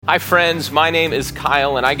Hi friends, my name is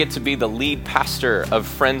Kyle and I get to be the lead pastor of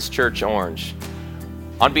Friends Church Orange.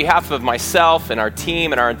 On behalf of myself and our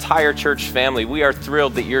team and our entire church family, we are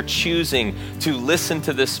thrilled that you're choosing to listen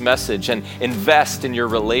to this message and invest in your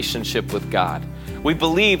relationship with God. We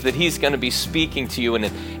believe that He's going to be speaking to you and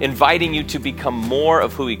inviting you to become more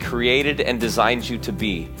of who He created and designed you to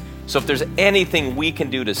be. So if there's anything we can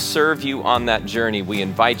do to serve you on that journey, we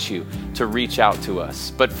invite you to reach out to us.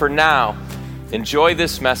 But for now, enjoy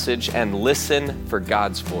this message and listen for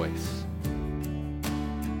God's voice.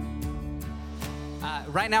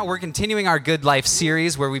 Right now, we're continuing our Good Life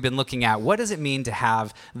series where we've been looking at what does it mean to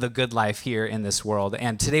have the good life here in this world.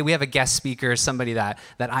 And today we have a guest speaker, somebody that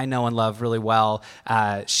I know and love really well.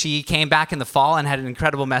 She came back in the fall and had an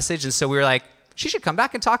incredible message. And so we were like, she should come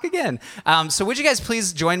back and talk again. So would you guys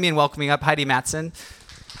please join me in welcoming up Heidi Matson?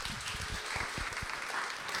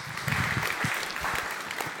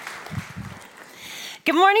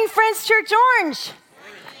 Good morning, Friends Church Orange.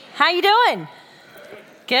 How you doing?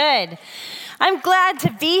 Good. I'm glad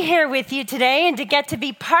to be here with you today and to get to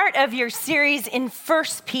be part of your series in 1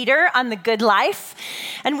 Peter on the good life.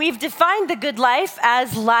 And we've defined the good life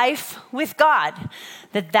as life with God.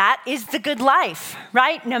 That is the good life,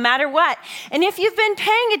 right? No matter what. And if you've been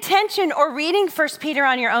paying attention or reading 1 Peter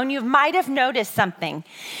on your own, you might have noticed something.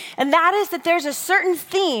 And that is that there's a certain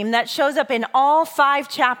theme that shows up in all 5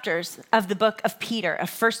 chapters of the book of Peter,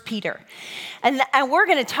 of 1 Peter. And we're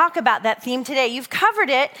going to talk about that theme today. You've covered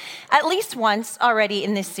it at least once already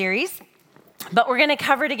in this series, but we're going to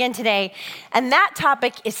cover it again today. And that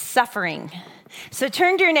topic is suffering. So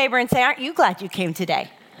turn to your neighbor and say, aren't you glad you came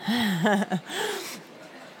today?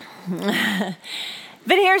 But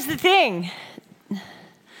here's the thing.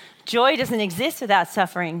 Joy doesn't exist without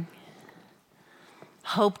suffering.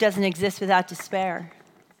 Hope doesn't exist without despair.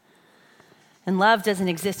 And love doesn't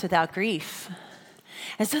exist without grief.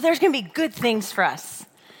 And so there's going to be good things for us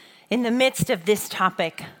in the midst of this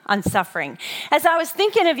topic on suffering. As I was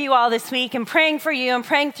thinking of you all this week and praying for you and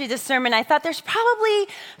praying through the sermon, I thought there's probably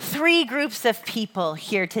 3 groups of people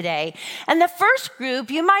here today. And the first group,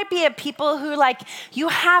 you might be a people who you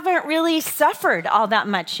haven't really suffered all that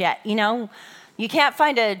much yet. You know, you can't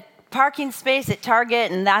find a parking space at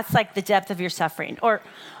Target and that's like the depth of your suffering. Or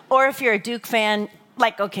if you're a Duke fan,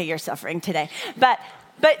 okay, you're suffering today. But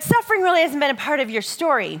suffering really hasn't been a part of your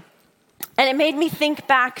story. And it made me think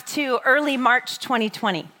back to early March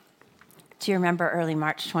 2020. Do you remember early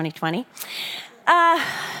March 2020?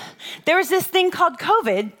 There was this thing called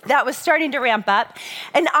COVID that was starting to ramp up.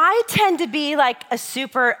 And I tend to be like a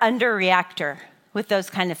super underreactor with those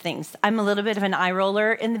kind of things. I'm a little bit of an eye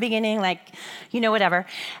roller in the beginning, whatever.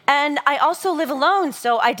 And I also live alone,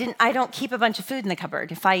 so I don't keep a bunch of food in the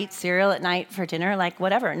cupboard. If I eat cereal at night for dinner,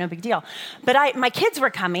 whatever, no big deal. But my kids were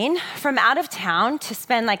coming from out of town to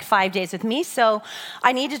spend 5 days with me, so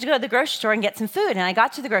I needed to go to the grocery store and get some food. And I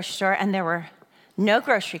got to the grocery store, and there were no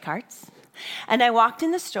grocery carts. And I walked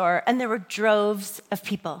in the store, and there were droves of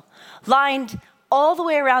people lined all the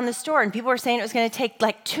way around the store, and people were saying it was going to take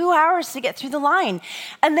 2 hours to get through the line.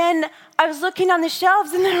 And then I was looking on the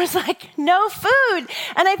shelves, and there was no food.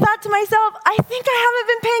 And I thought to myself, I think I haven't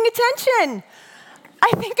been paying attention.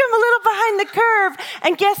 I think I'm a little behind the curve.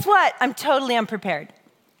 And guess what? I'm totally unprepared.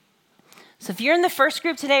 So if you're in the first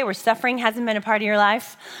group today where suffering hasn't been a part of your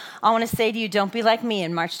life, I want to say to you, don't be like me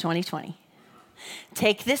in March 2020.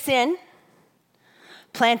 Take this in,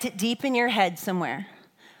 plant it deep in your head somewhere.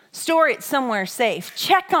 Store it somewhere safe.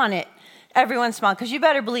 Check on it every once in a while, because you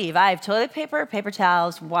better believe I have toilet paper, paper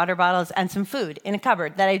towels, water bottles, and some food in a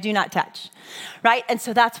cupboard that I do not touch, right? And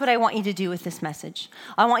so that's what I want you to do with this message.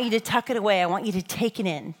 I want you to tuck it away. I want you to take it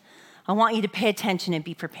in. I want you to pay attention and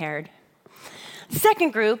be prepared. The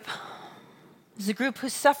second group is a group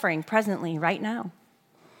who's suffering presently, right now.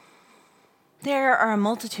 There are a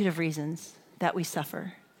multitude of reasons that we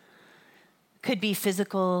suffer. Could be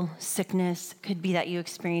physical sickness. It could be that you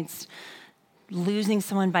experienced losing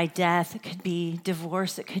someone by death. It could be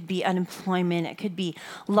divorce. It could be unemployment. It could be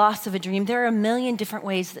loss of a dream. There are a million different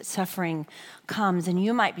ways that suffering comes, and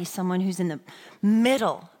you might be someone who's in the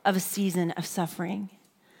middle of a season of suffering.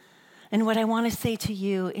 And what I want to say to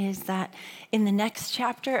you is that in the next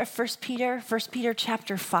chapter of 1 Peter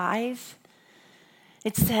chapter 5,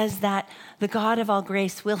 it says that the God of all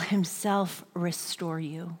grace will himself restore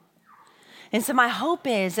you. And so my hope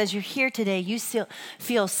is, as you're here today, you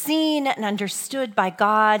feel seen and understood by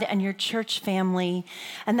God and your church family,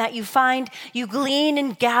 and that you glean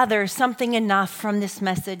and gather something enough from this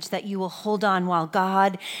message that you will hold on while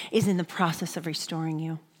God is in the process of restoring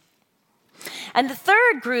you. And the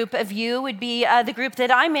third group of you would be the group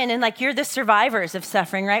that I'm in, and like you're the survivors of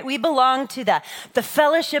suffering, right? We belong to the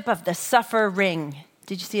fellowship of the suffering.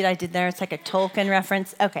 Did you see what I did there? It's like a Tolkien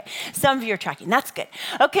reference. Okay, some of you are tracking. That's good.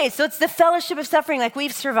 Okay, so it's the fellowship of suffering, like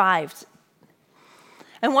we've survived.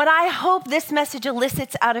 And what I hope this message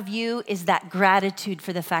elicits out of you is that gratitude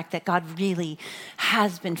for the fact that God really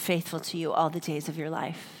has been faithful to you all the days of your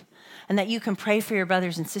life. And that you can pray for your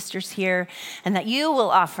brothers and sisters here, and that you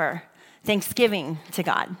will offer thanksgiving to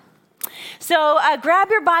God. So grab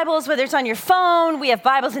your Bibles, whether it's on your phone, we have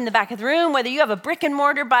Bibles in the back of the room, whether you have a brick and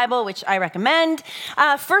mortar Bible, which I recommend.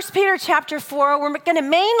 1 Peter chapter 4, we're going to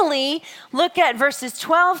mainly look at verses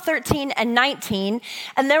 12, 13, and 19,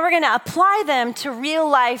 and then we're going to apply them to real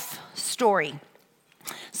life story.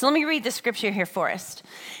 So let me read the scripture here for us.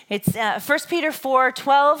 It's 1 Peter 4,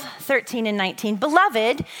 12, 13, and 19.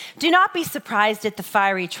 Beloved, do not be surprised at the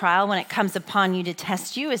fiery trial when it comes upon you to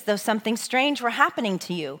test you as though something strange were happening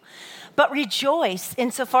to you. But rejoice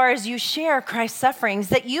insofar as you share Christ's sufferings,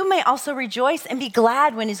 that you may also rejoice and be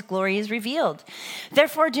glad when his glory is revealed.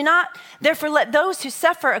 Therefore let those who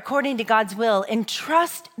suffer according to God's will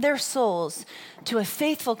entrust their souls to a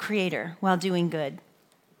faithful Creator while doing good.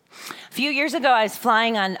 A few years ago, I was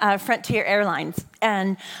flying on Frontier Airlines,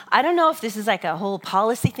 and I don't know if this is like a whole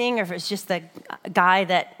policy thing or if it's just the guy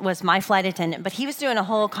that was my flight attendant, but he was doing a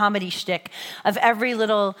whole comedy shtick of every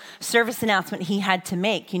little service announcement he had to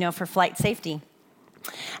make, for flight safety.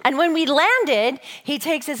 And when we landed, he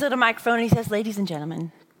takes his little microphone and he says, "Ladies and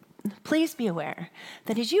gentlemen, please be aware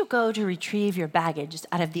that as you go to retrieve your baggage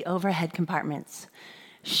out of the overhead compartments,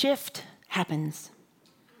 shift happens."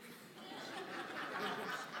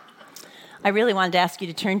 I really wanted to ask you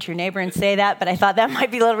to turn to your neighbor and say that, but I thought that might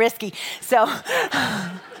be a little risky. So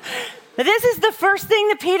this is the first thing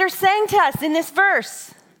that Peter's saying to us in this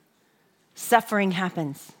verse. Suffering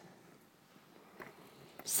happens.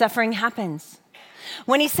 Suffering happens.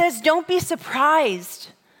 When he says, don't be surprised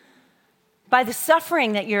by the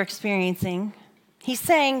suffering that you're experiencing, he's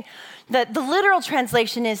saying that the literal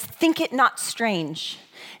translation is, think it not strange.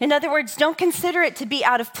 In other words, don't consider it to be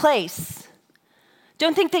out of place.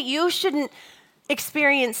 Don't think that you shouldn't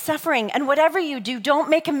experience suffering. And whatever you do, don't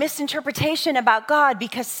make a misinterpretation about God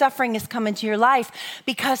because suffering has come into your life.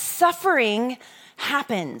 Because suffering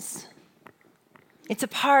happens. It's a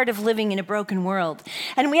part of living in a broken world.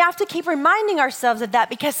 And we have to keep reminding ourselves of that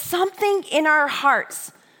because something in our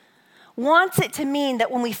hearts wants it to mean that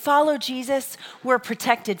when we follow Jesus, we're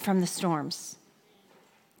protected from the storms.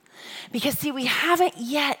 Because see, we haven't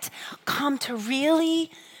yet come to really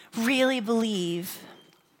believe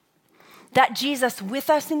that Jesus with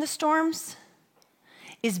us in the storms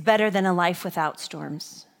is better than a life without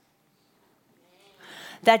storms.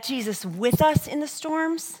 That Jesus with us in the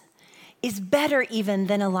storms is better even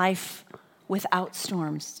than a life without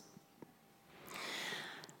storms.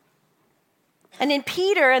 And in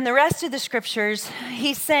Peter and the rest of the scriptures,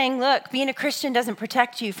 he's saying, look, being a Christian doesn't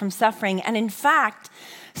protect you from suffering. And in fact,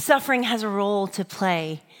 suffering has a role to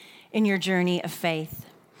play in your journey of faith.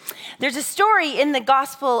 There's a story in the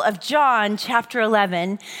Gospel of John, chapter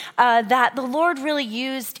 11, that the Lord really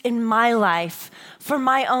used in my life for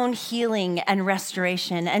my own healing and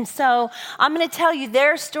restoration. And so I'm going to tell you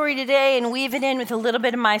their story today and weave it in with a little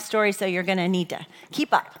bit of my story, so you're going to need to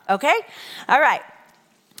keep up, okay? All right.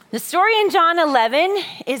 The story in John 11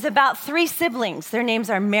 is about three siblings. Their names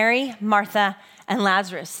are Mary, Martha, and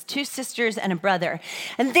Lazarus, two sisters and a brother.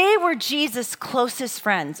 And they were Jesus' closest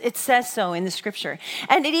friends. It says so in the scripture.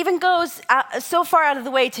 And it even goes so far out of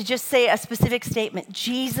the way to just say a specific statement.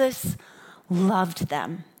 Jesus loved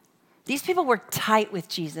them. These people were tight with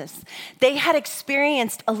Jesus. They had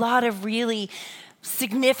experienced a lot of really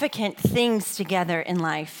significant things together in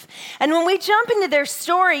life. And when we jump into their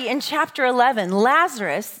story in chapter 11,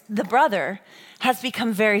 Lazarus, the brother, has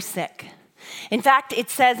become very sick. In fact, it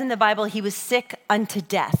says in the Bible he was sick unto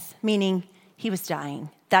death, meaning he was dying.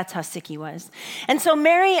 That's how sick he was. And so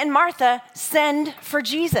Mary and Martha send for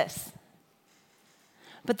Jesus.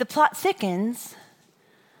 But the plot thickens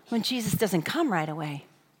when Jesus doesn't come right away.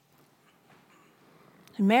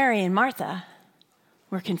 And Mary and Martha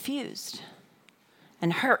were confused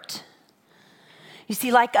and hurt. You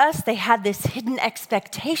see, like us, they had this hidden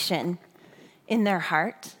expectation in their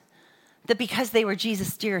heart that because they were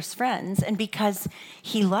Jesus' dearest friends and because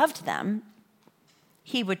he loved them,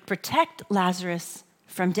 he would protect Lazarus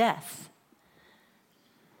from death.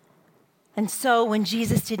 And so when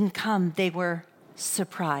Jesus didn't come, they were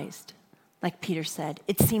surprised, like Peter said.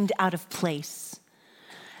 It seemed out of place.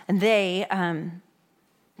 And they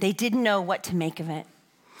didn't know what to make of it.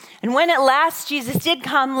 And when at last Jesus did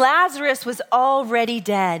come, Lazarus was already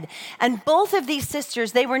dead. And both of these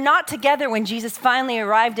sisters, they were not together when Jesus finally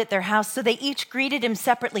arrived at their house, so they each greeted him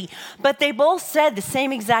separately. But they both said the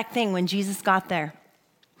same exact thing when Jesus got there.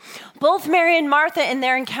 Both Mary and Martha, in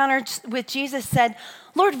their encounter with Jesus, said,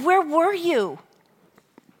 "Lord, where were you?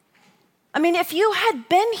 I mean, if you had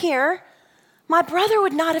been here, my brother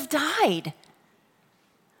would not have died.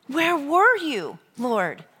 Where were you,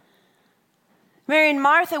 Lord?" Mary and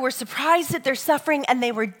Martha were surprised at their suffering, and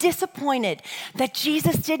they were disappointed that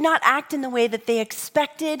Jesus did not act in the way that they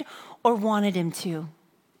expected or wanted him to.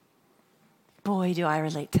 Boy, do I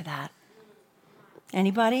relate to that.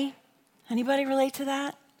 Anybody? Anybody relate to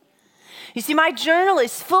that? You see, my journal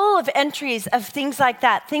is full of entries of things like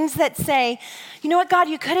that, things that say, you know what, God,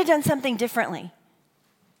 you could have done something differently.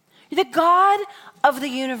 You're the God of the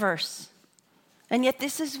universe. And yet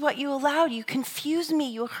this is what you allowed. You confused me,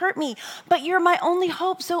 you hurt me, but you're my only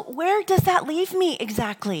hope. So where does that leave me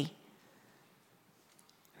exactly?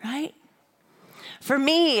 Right? For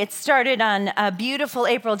me, it started on a beautiful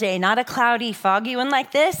April day, not a cloudy, foggy one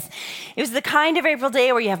like this. It was the kind of April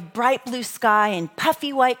day where you have bright blue sky and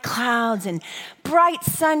puffy white clouds and bright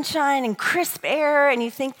sunshine and crisp air, and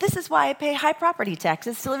you think, this is why I pay high property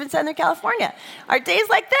taxes to live in Southern California. Our days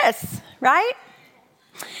like this, right?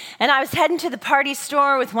 And I was heading to the party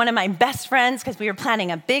store with one of my best friends because we were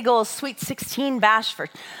planning a big old Sweet 16 bash for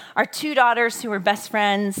our two daughters who were best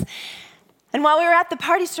friends. And while we were at the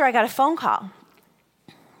party store, I got a phone call.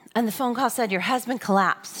 And the phone call said, your husband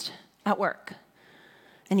collapsed at work.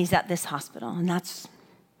 And he's at this hospital. And that's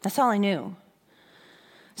all I knew.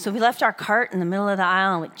 So we left our cart in the middle of the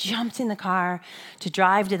aisle and we jumped in the car to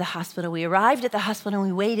drive to the hospital. We arrived at the hospital and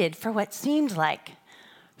we waited for what seemed like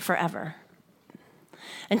forever.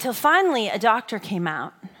 Until finally a doctor came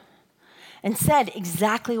out and said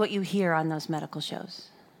exactly what you hear on those medical shows.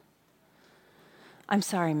 I'm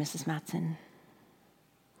sorry, Mrs. Matson.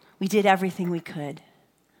 We did everything we could,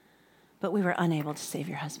 but we were unable to save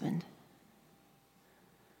your husband.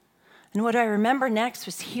 And what I remember next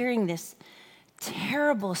was hearing this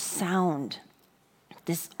terrible sound,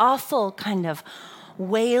 this awful kind of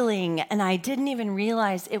wailing, and I didn't even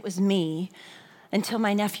realize it was me until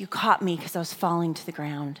my nephew caught me because I was falling to the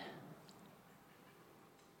ground.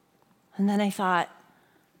 And then I thought,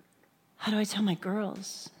 how do I tell my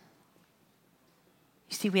girls?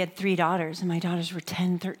 You see, we had 3 daughters, and my daughters were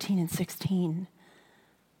 10, 13, and 16.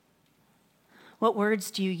 What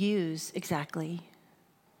words do you use exactly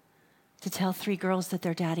to tell 3 girls that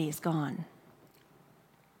their daddy is gone?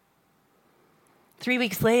 3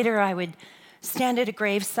 weeks later, I would stand at a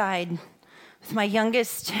graveside with my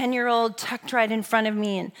youngest 10-year-old tucked right in front of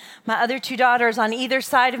me and my other 2 daughters on either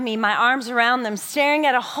side of me, my arms around them, staring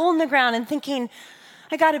at a hole in the ground and thinking,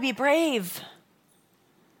 I gotta be brave.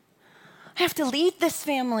 I have to lead this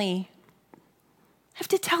family. I have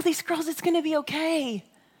to tell these girls it's gonna be okay.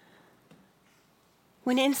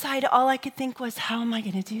 When inside all I could think was, how am I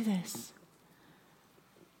gonna do this?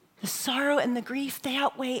 The sorrow and the grief, they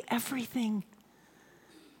outweigh everything.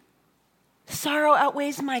 Sorrow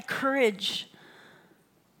outweighs my courage.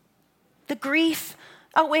 The grief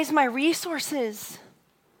outweighs my resources.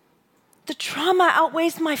 The trauma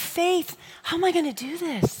outweighs my faith. How am I going to do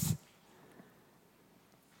this?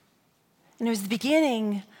 And it was the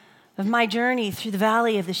beginning of my journey through the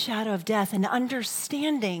valley of the shadow of death and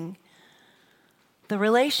understanding the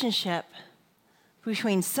relationship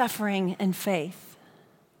between suffering and faith.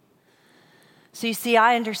 So you see,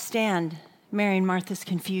 I understand Mary and Martha's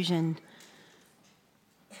confusion.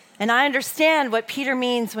 And I understand what Peter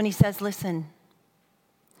means when he says, listen,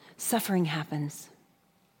 suffering happens.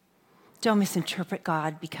 Don't misinterpret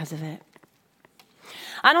God because of it.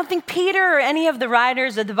 I don't think Peter or any of the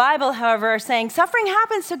writers of the Bible, however, are saying, suffering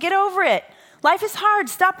happens, so get over it. Life is hard,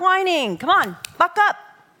 stop whining. Come on, buck up.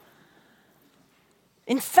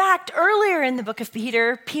 In fact, earlier in the book of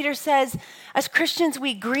Peter, Peter says, as Christians,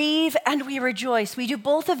 we grieve and we rejoice. We do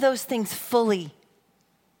both of those things fully.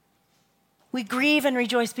 We grieve and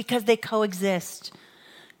rejoice because they coexist,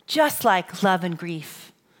 just like love and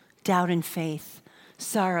grief, doubt and faith,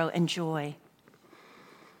 sorrow and joy.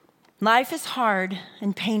 Life is hard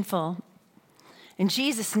and painful, and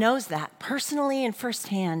Jesus knows that personally and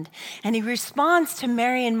firsthand, and he responds to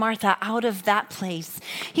Mary and Martha out of that place.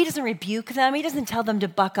 He doesn't rebuke them. He doesn't tell them to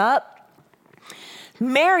buck up.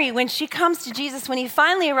 Mary, when she comes to Jesus, when he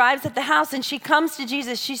finally arrives at the house and she comes to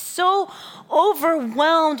Jesus, she's so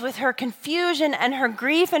overwhelmed with her confusion and her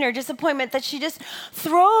grief and her disappointment that she just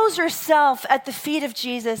throws herself at the feet of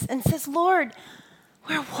Jesus and says, Lord,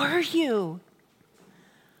 where were you?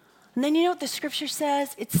 And then you know what the scripture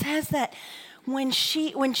says? It says that when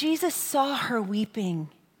Jesus saw her weeping,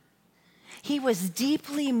 he was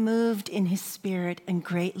deeply moved in his spirit and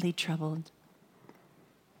greatly troubled.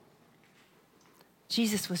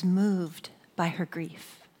 Jesus was moved by her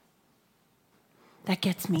grief. That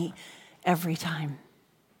gets me every time.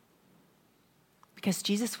 Because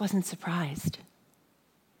Jesus wasn't surprised,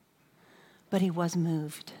 but he was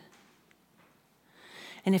moved.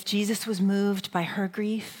 And if Jesus was moved by her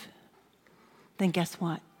grief, then guess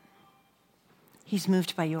what? He's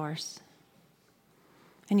moved by yours.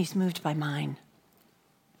 And he's moved by mine.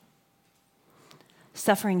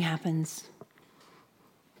 Suffering happens.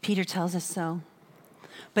 Peter tells us so.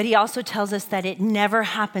 But he also tells us that it never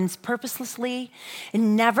happens purposelessly. It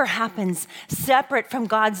never happens separate from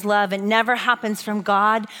God's love. It never happens from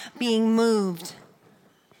God being moved.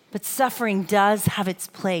 But suffering does have its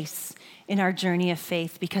place in our journey of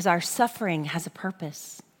faith because our suffering has a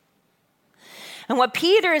purpose. And what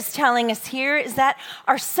Peter is telling us here is that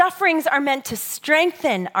our sufferings are meant to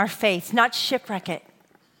strengthen our faith, not shipwreck it.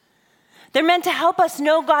 They're meant to help us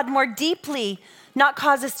know God more deeply, not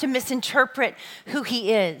cause us to misinterpret who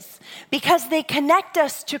he is, because they connect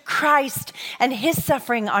us to Christ and his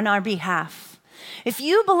suffering on our behalf. If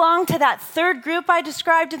you belong to that third group I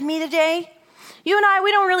described with me today, you and I,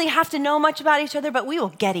 we don't really have to know much about each other, but we will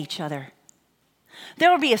get each other.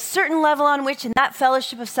 There will be a certain level on which in that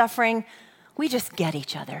fellowship of suffering, we just get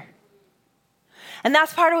each other. And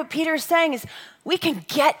that's part of what Peter is saying is we can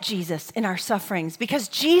get Jesus in our sufferings because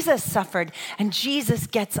Jesus suffered and Jesus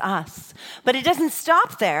gets us. But it doesn't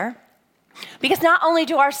stop there because not only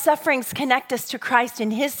do our sufferings connect us to Christ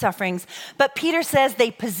in his sufferings, but Peter says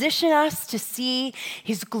they position us to see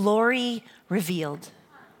his glory revealed.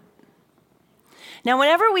 Now,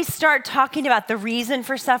 whenever we start talking about the reason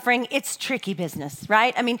for suffering, it's tricky business,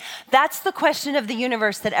 right? I mean, that's the question of the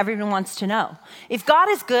universe that everyone wants to know. If God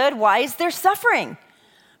is good, why is there suffering?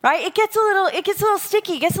 Right? It gets a little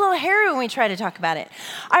sticky, it gets a little hairy when we try to talk about it.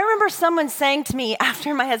 I remember someone saying to me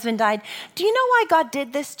after my husband died, "Do you know why God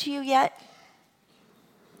did this to you yet?"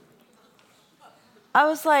 I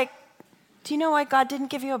was like, "Do you know why God didn't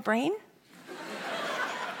give you a brain?"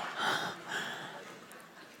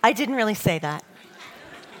 I didn't really say that.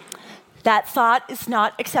 That thought is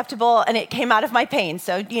not acceptable, and it came out of my pain,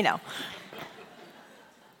 so,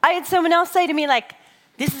 I had someone else say to me, like,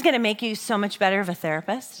 "This is going to make you so much better of a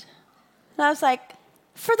therapist." And I was like,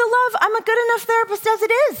 for the love, I'm a good enough therapist as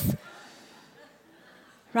it is.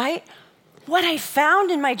 Right? What I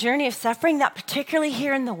found in my journey of suffering, that particularly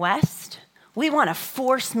here in the West, we want to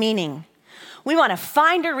force meaning. We want to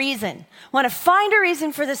find a reason. We want to find a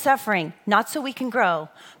reason for the suffering, not so we can grow,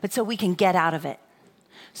 but so we can get out of it.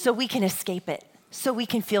 So we can escape it, so we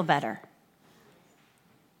can feel better.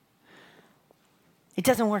 It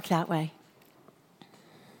doesn't work that way.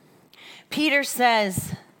 Peter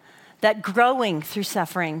says that growing through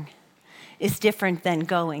suffering is different than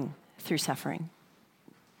going through suffering.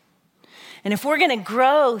 And if we're going to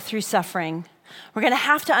grow through suffering, we're going to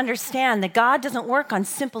have to understand that God doesn't work on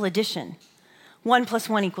simple addition. 1 +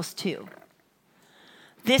 1 = 2.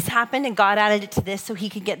 This happened and God added it to this so he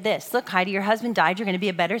could get this. Look, Heidi, your husband died. You're going to be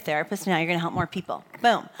a better therapist. Now you're going to help more people.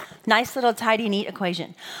 Boom. Nice little tidy, neat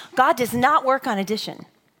equation. God does not work on addition.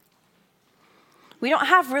 We don't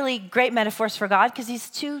have really great metaphors for God because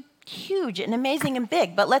he's too huge and amazing and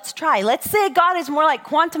big. But let's try. Let's say God is more like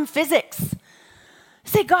quantum physics.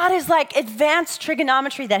 Say God is like advanced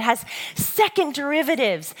trigonometry that has second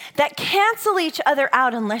derivatives that cancel each other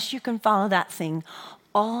out unless you can follow that thing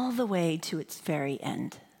all the way to its very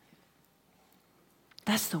end.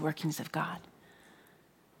 That's the workings of God.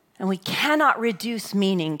 And we cannot reduce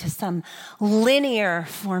meaning to some linear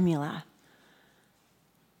formula,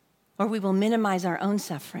 or we will minimize our own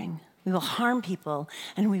suffering, we will harm people,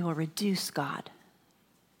 and we will reduce God.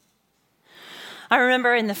 I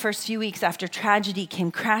remember in the first few weeks after tragedy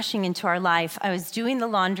came crashing into our life, I was doing the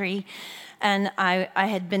laundry, and I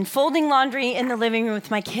had been folding laundry in the living room with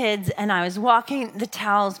my kids, and I was walking the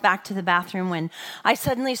towels back to the bathroom when I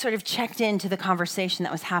suddenly sort of checked into the conversation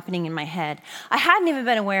that was happening in my head. I hadn't even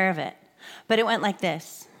been aware of it, but it went like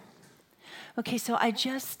this. Okay, so I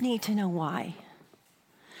just need to know why.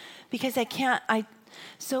 Because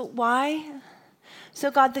so why? So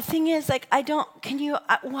God, the thing is, like,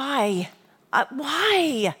 why?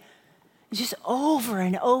 Why? Just over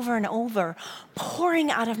and over and over, pouring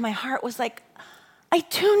out of my heart was like, I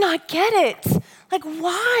do not get it. Like,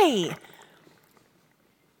 why?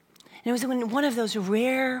 And it was when one of those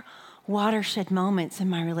rare watershed moments in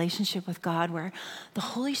my relationship with God where the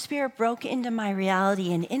Holy Spirit broke into my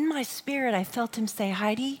reality, and in my spirit, I felt him say,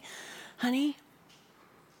 Heidi, honey,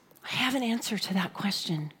 I have an answer to that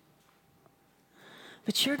question.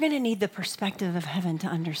 But you're going to need the perspective of heaven to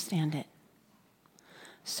understand it.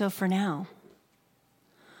 So for now,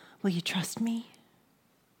 will you trust me?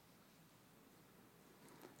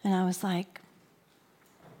 And I was like,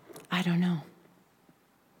 I don't know.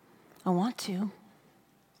 I want to,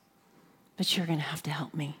 but you're going to have to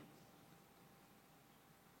help me.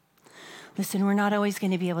 Listen, we're not always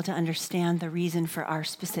going to be able to understand the reason for our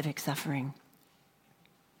specific suffering.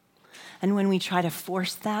 And when we try to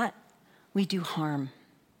force that, we do harm.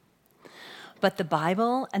 But the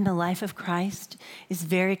Bible and the life of Christ is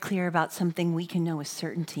very clear about something we can know with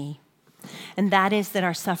certainty. And that is that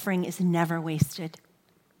our suffering is never wasted.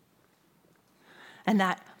 And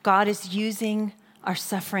that God is using our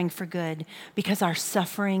suffering for good because our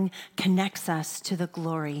suffering connects us to the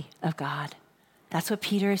glory of God. That's what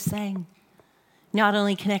Peter is saying. Not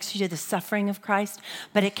only connects you to the suffering of Christ,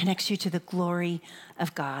 but it connects you to the glory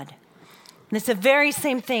of God. And it's the very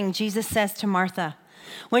same thing Jesus says to Martha.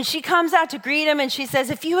 When she comes out to greet him and she says,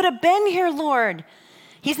 if you would have been here, Lord,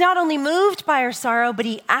 he's not only moved by her sorrow, but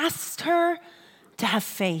he asks her to have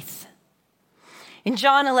faith. In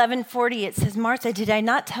John 11:40, it says, Martha, did I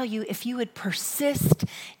not tell you if you would persist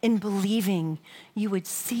in believing, you would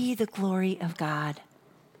see the glory of God?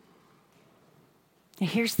 Now,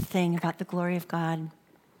 here's the thing about the glory of God.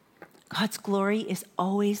 God's glory is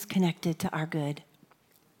always connected to our good.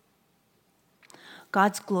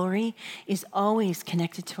 God's glory is always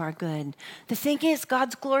connected to our good. The thing is,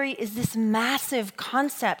 God's glory is this massive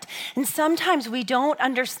concept, and sometimes we don't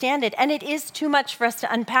understand it, and it is too much for us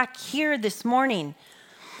to unpack here this morning.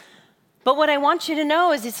 But what I want you to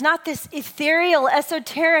know is it's not this ethereal,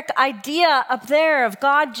 esoteric idea up there of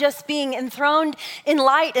God just being enthroned in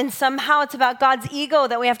light, and somehow it's about God's ego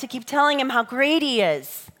that we have to keep telling him how great he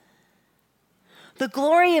is. The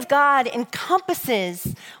glory of God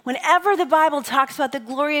encompasses, whenever the Bible talks about the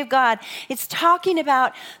glory of God, it's talking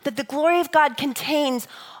about that the glory of God contains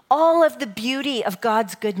all of the beauty of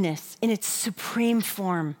God's goodness in its supreme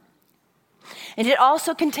form. And it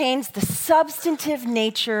also contains the substantive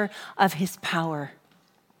nature of his power,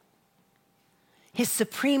 his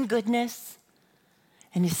supreme goodness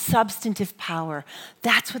and his substantive power.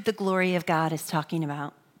 That's what the glory of God is talking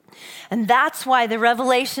about. And that's why the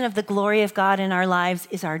revelation of the glory of God in our lives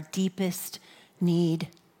is our deepest need.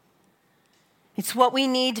 It's what we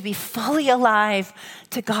need to be fully alive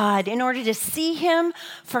to God in order to see him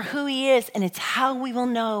for who he is. And it's how we will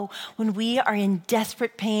know when we are in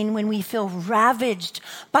desperate pain, when we feel ravaged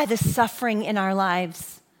by the suffering in our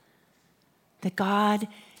lives, that God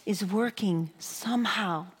is working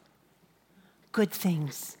somehow good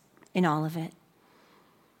things in all of it.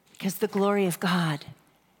 Because the glory of God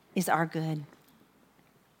is our good.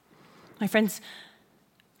 My friends,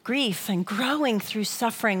 grief and growing through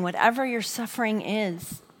suffering, whatever your suffering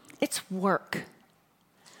is, it's work.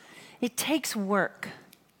 It takes work.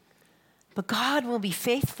 But God will be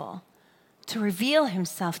faithful to reveal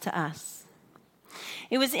himself to us.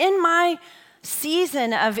 It was in my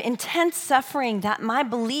season of intense suffering that my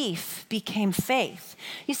belief became faith.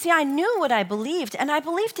 You see, I knew what I believed, and I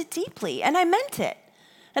believed it deeply, and I meant it.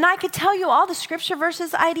 And I could tell you all the scripture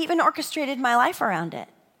verses. I'd even orchestrated my life around it.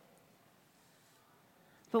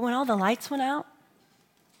 But when all the lights went out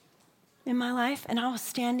in my life and I was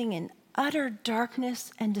standing in utter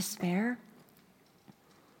darkness and despair,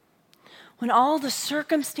 when all the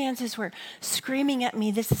circumstances were screaming at me,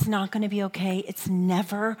 this is not going to be okay, it's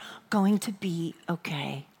never going to be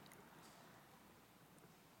okay,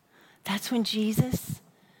 that's when Jesus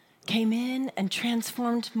came in and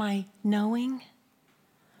transformed my knowing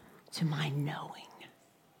to my knowing,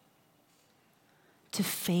 to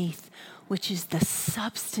faith, which is the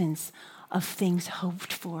substance of things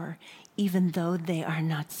hoped for, even though they are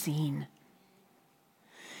not seen.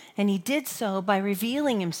 And he did so by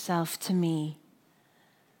revealing himself to me,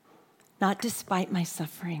 not despite my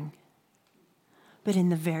suffering, but in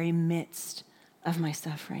the very midst of my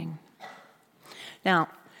suffering. Now,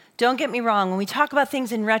 don't get me wrong, when we talk about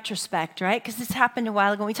things in retrospect, right? Because this happened a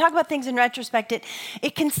while ago. When we talk about things in retrospect,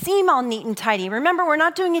 it can seem all neat and tidy. Remember, we're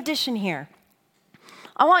not doing addition here.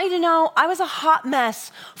 I want you to know I was a hot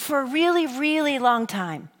mess for a really, really long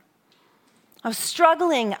time. I was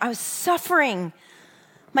struggling. I was suffering.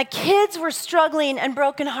 My kids were struggling and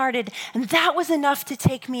brokenhearted, and that was enough to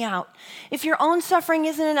take me out. If your own suffering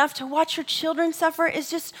isn't enough, to watch your children suffer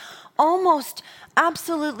is just almost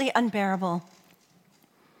absolutely unbearable.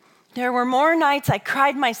 There were more nights I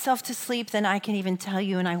cried myself to sleep than I can even tell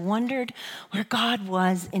you, and I wondered where God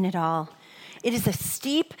was in it all. It is a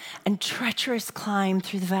steep and treacherous climb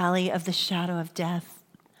through the valley of the shadow of death.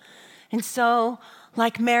 And so,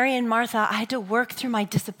 like Mary and Martha, I had to work through my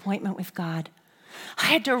disappointment with God. I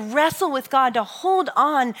had to wrestle with God to hold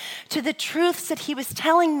on to the truths that he was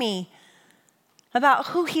telling me about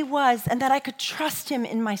who he was and that I could trust him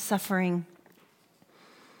in my suffering.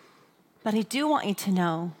 But I do want you to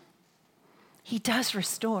know, he does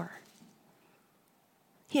restore.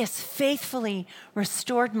 He has faithfully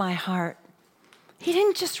restored my heart. He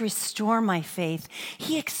didn't just restore my faith,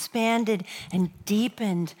 he expanded and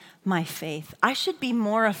deepened my faith. I should be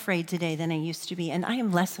more afraid today than I used to be, and I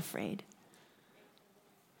am less afraid.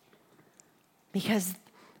 Because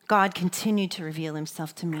God continued to reveal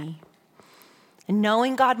himself to me. And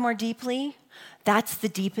knowing God more deeply, that's the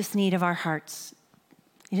deepest need of our hearts.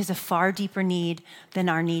 It is a far deeper need than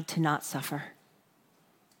our need to not suffer.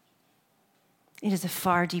 It is a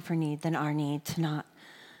far deeper need than our need to not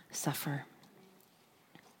suffer.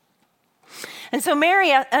 And so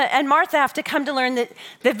Mary and Martha have to come to learn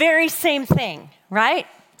the very same thing, right?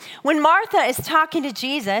 When Martha is talking to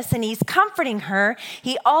Jesus and he's comforting her,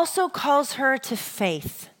 he also calls her to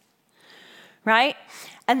faith, right?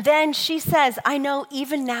 And then she says, I know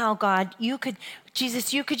even now, God,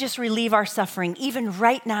 Jesus, you could just relieve our suffering, even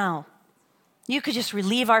right now. You could just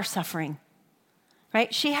relieve our suffering,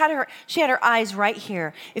 right? She had her eyes right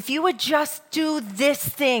here. If you would just do this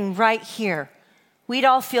thing right here, we'd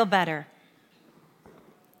all feel better.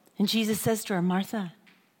 And Jesus says to her, Martha,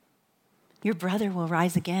 your brother will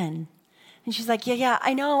rise again. And she's like, yeah,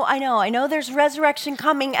 I know there's resurrection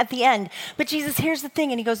coming at the end. But Jesus, here's the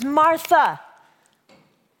thing. And he goes, Martha,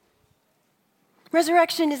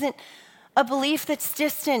 resurrection isn't a belief that's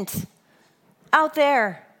distant out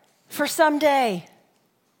there for someday.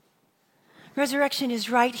 Resurrection is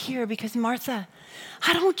right here because Martha,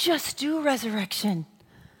 I don't just do resurrection.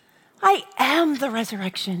 I am the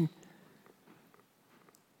resurrection.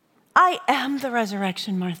 I am the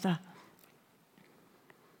resurrection, Martha.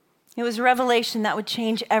 It was a revelation that would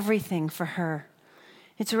change everything for her.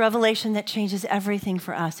 It's a revelation that changes everything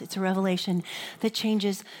for us. It's a revelation that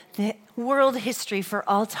changes the world history for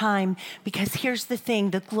all time, because here's the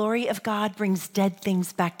thing, the glory of God brings dead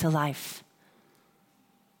things back to life.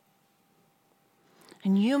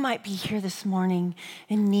 And you might be here this morning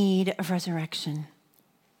in need of resurrection,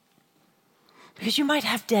 because you might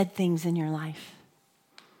have dead things in your life.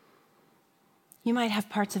 You might have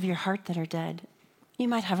parts of your heart that are dead. You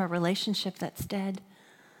might have a relationship that's dead.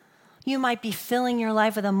 You might be filling your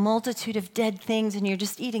life with a multitude of dead things and you're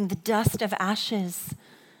just eating the dust of ashes.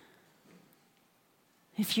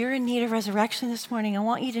 If you're in need of resurrection this morning, I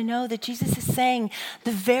want you to know that Jesus is saying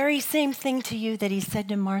the very same thing to you that he said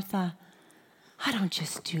to Martha. I don't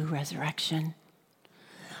just do resurrection.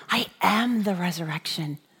 I am the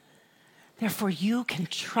resurrection. Therefore, you can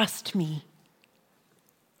trust me.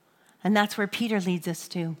 And that's where Peter leads us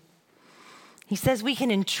to. He says we can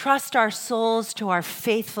entrust our souls to our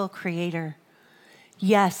faithful Creator.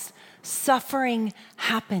 Yes, suffering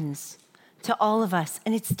happens to all of us,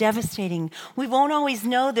 and it's devastating. We won't always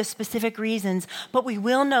know the specific reasons, but we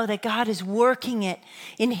will know that God is working it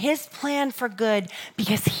in his plan for good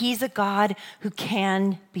because he's a God who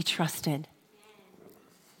can be trusted.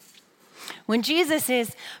 When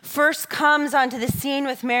Jesus first comes onto the scene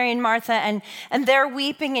with Mary and Martha and they're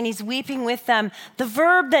weeping and he's weeping with them, the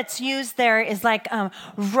verb that's used there is like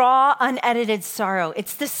raw, unedited sorrow.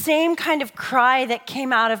 It's the same kind of cry that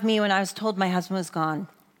came out of me when I was told my husband was gone.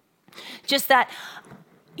 Just that,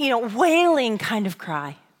 wailing kind of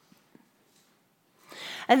cry.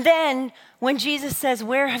 And then when Jesus says,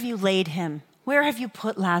 where have you laid him? Where have you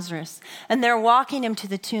put Lazarus? And they're walking him to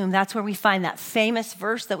the tomb. That's where we find that famous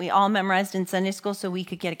verse that we all memorized in Sunday school so we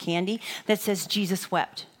could get a candy that says Jesus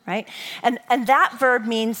wept, right? And that verb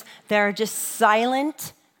means there are just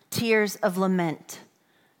silent tears of lament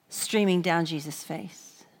streaming down Jesus'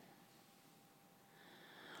 face.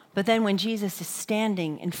 But then when Jesus is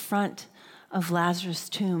standing in front of Lazarus'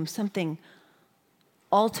 tomb, something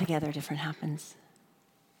altogether different happens.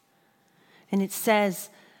 And it says,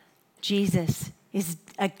 Jesus is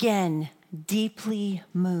again deeply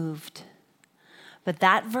moved. But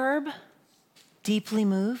that verb, deeply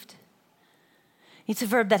moved, it's a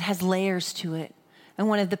verb that has layers to it. And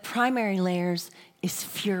one of the primary layers is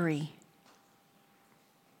fury.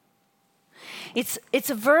 It's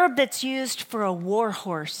a verb that's used for a war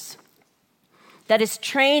horse that is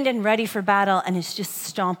trained and ready for battle and is just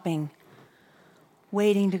stomping,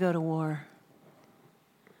 waiting to go to war.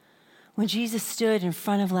 When Jesus stood in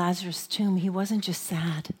front of Lazarus' tomb, he wasn't just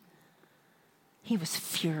sad. He was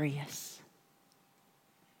furious.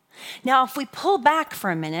 Now, if we pull back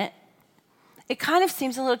for a minute, it kind of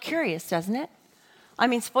seems a little curious, doesn't it? I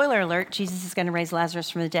mean, spoiler alert, Jesus is going to raise Lazarus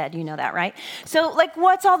from the dead. You know that, right? So,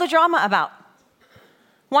 what's all the drama about?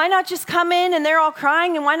 Why not just come in and they're all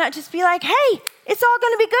crying, and why not just be like, hey, it's all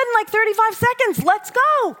going to be good in like 35 seconds. Let's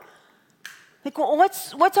go. Like,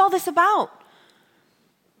 what's all this about?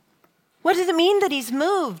 What does it mean that he's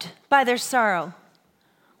moved by their sorrow?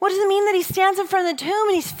 What does it mean that he stands in front of the tomb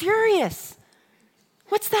and he's furious?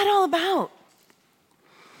 What's that all about?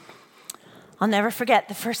 I'll never forget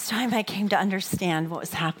the first time I came to understand what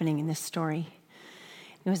was happening in this story.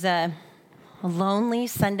 It was a lonely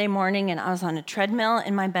Sunday morning, and I was on a treadmill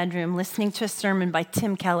in my bedroom listening to a sermon by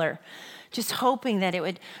Tim Keller, just hoping that it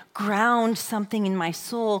would ground something in my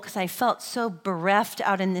soul because I felt so bereft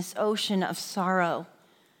out in this ocean of sorrow.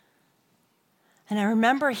 And I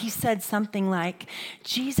remember he said something like,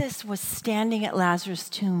 Jesus was standing at Lazarus'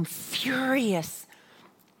 tomb, furious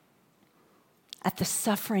at the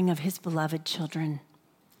suffering of his beloved children.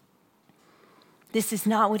 This is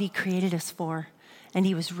not what he created us for, and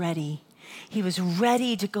he was ready. He was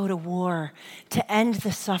ready to go to war, to end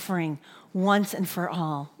the suffering once and for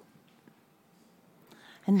all.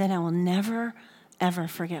 And then I will never, ever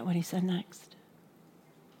forget what he said next.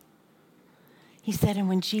 He said, and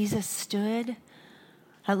when Jesus stood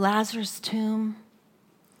at Lazarus' tomb,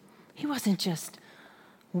 he wasn't just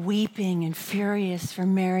weeping and furious for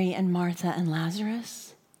Mary and Martha and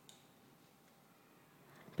Lazarus,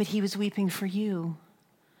 but he was weeping for you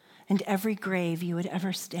and every grave you would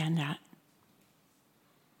ever stand at.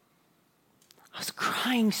 I was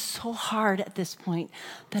crying so hard at this point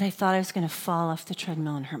that I thought I was going to fall off the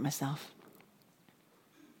treadmill and hurt myself.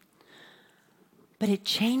 But it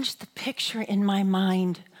changed the picture in my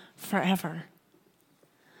mind forever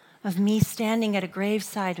of me standing at a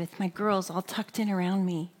graveside with my girls all tucked in around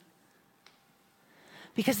me.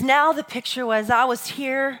 Because now the picture was I was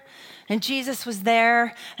here and Jesus was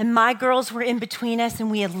there and my girls were in between us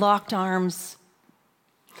and we had locked arms.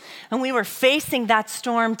 And we were facing that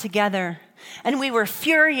storm together. And we were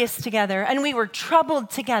furious together. And we were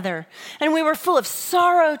troubled together. And we were full of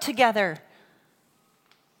sorrow together.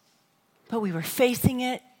 But we were facing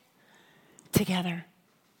it together.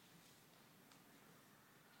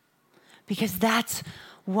 Because that's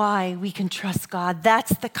why we can trust God.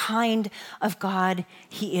 That's the kind of God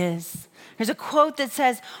he is. There's a quote that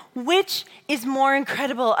says, which is more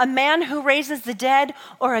incredible, a man who raises the dead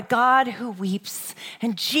or a God who weeps?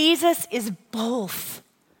 And Jesus is both.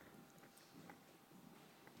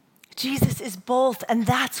 Jesus is both, and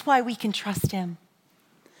that's why we can trust him.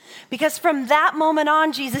 Because from that moment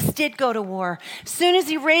on, Jesus did go to war. As soon as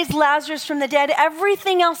he raised Lazarus from the dead,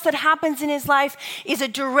 everything else that happens in his life is a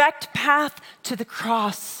direct path to the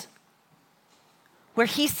cross, where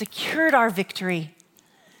he secured our victory,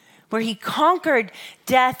 where he conquered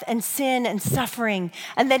death and sin and suffering,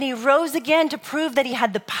 and then he rose again to prove that he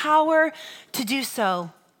had the power to do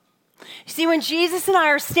so. You see, when Jesus and I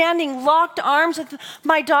are standing locked arms with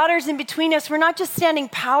my daughters in between us, we're not just standing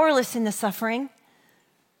powerless in the suffering.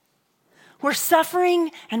 We're suffering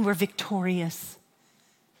and we're victorious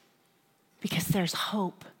because there's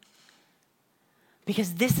hope.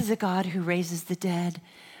 Because this is a God who raises the dead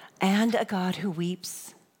and a God who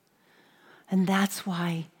weeps. And that's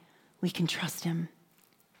why we can trust him.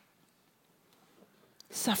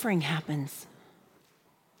 Suffering happens.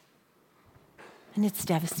 And it's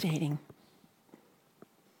devastating.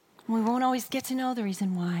 We won't always get to know the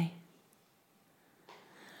reason why.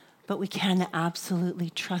 But we can absolutely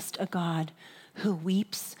trust a God who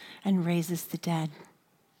weeps and raises the dead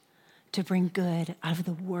to bring good out of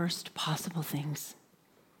the worst possible things.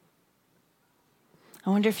 I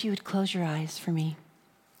wonder if you would close your eyes for me.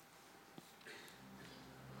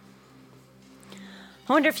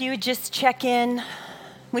 I wonder if you would just check in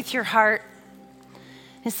with your heart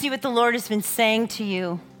and see what the Lord has been saying to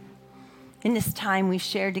you in this time we've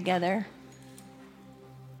shared together.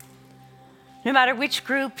 No matter which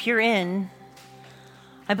group you're in,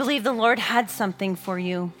 I believe the Lord had something for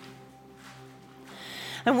you.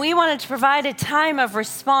 And we wanted to provide a time of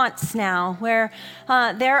response now where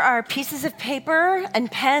there are pieces of paper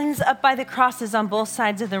and pens up by the crosses on both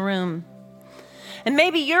sides of the room. And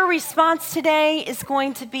maybe your response today is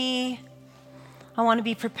going to be, I want to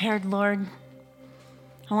be prepared, Lord.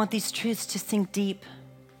 I want these truths to sink deep.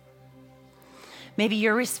 Maybe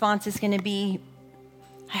your response is going to be,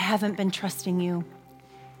 I haven't been trusting you.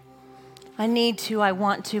 I need to, I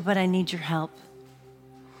want to, but I need your help.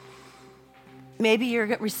 Maybe your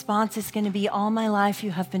response is going to be, all my life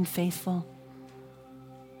you have been faithful.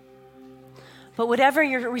 But whatever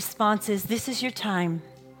your response is, this is your time.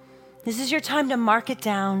 This is your time to mark it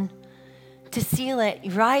down, to seal it,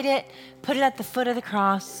 write it, put it at the foot of the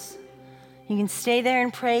cross. You can stay there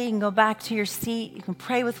and pray. You can go back to your seat. You can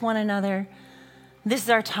pray with one another. This is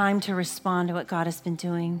our time to respond to what God has been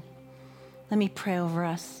doing. Let me pray over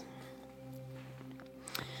us.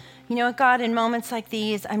 You know what, God, in moments like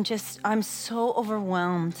these, I'm so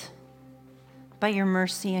overwhelmed by your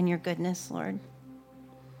mercy and your goodness, Lord.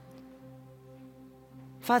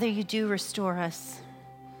 Father, you do restore us.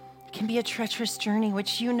 It can be a treacherous journey,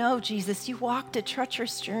 which you know, Jesus, you walked a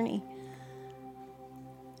treacherous journey.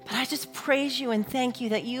 But I just praise you and thank you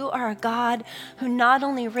that you are a God who not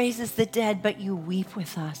only raises the dead, but you weep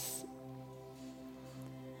with us.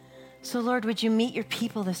 So Lord, would you meet your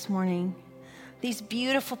people this morning? These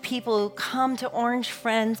beautiful people who come to Orange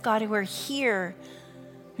Friends, God, who are here.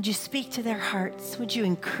 Would you speak to their hearts? Would you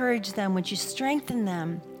encourage them? Would you strengthen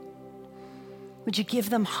them? Would you give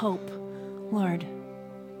them hope, Lord?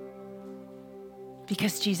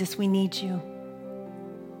 Because, Jesus, we need you.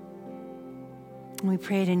 And we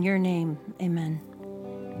pray it in your name. Amen.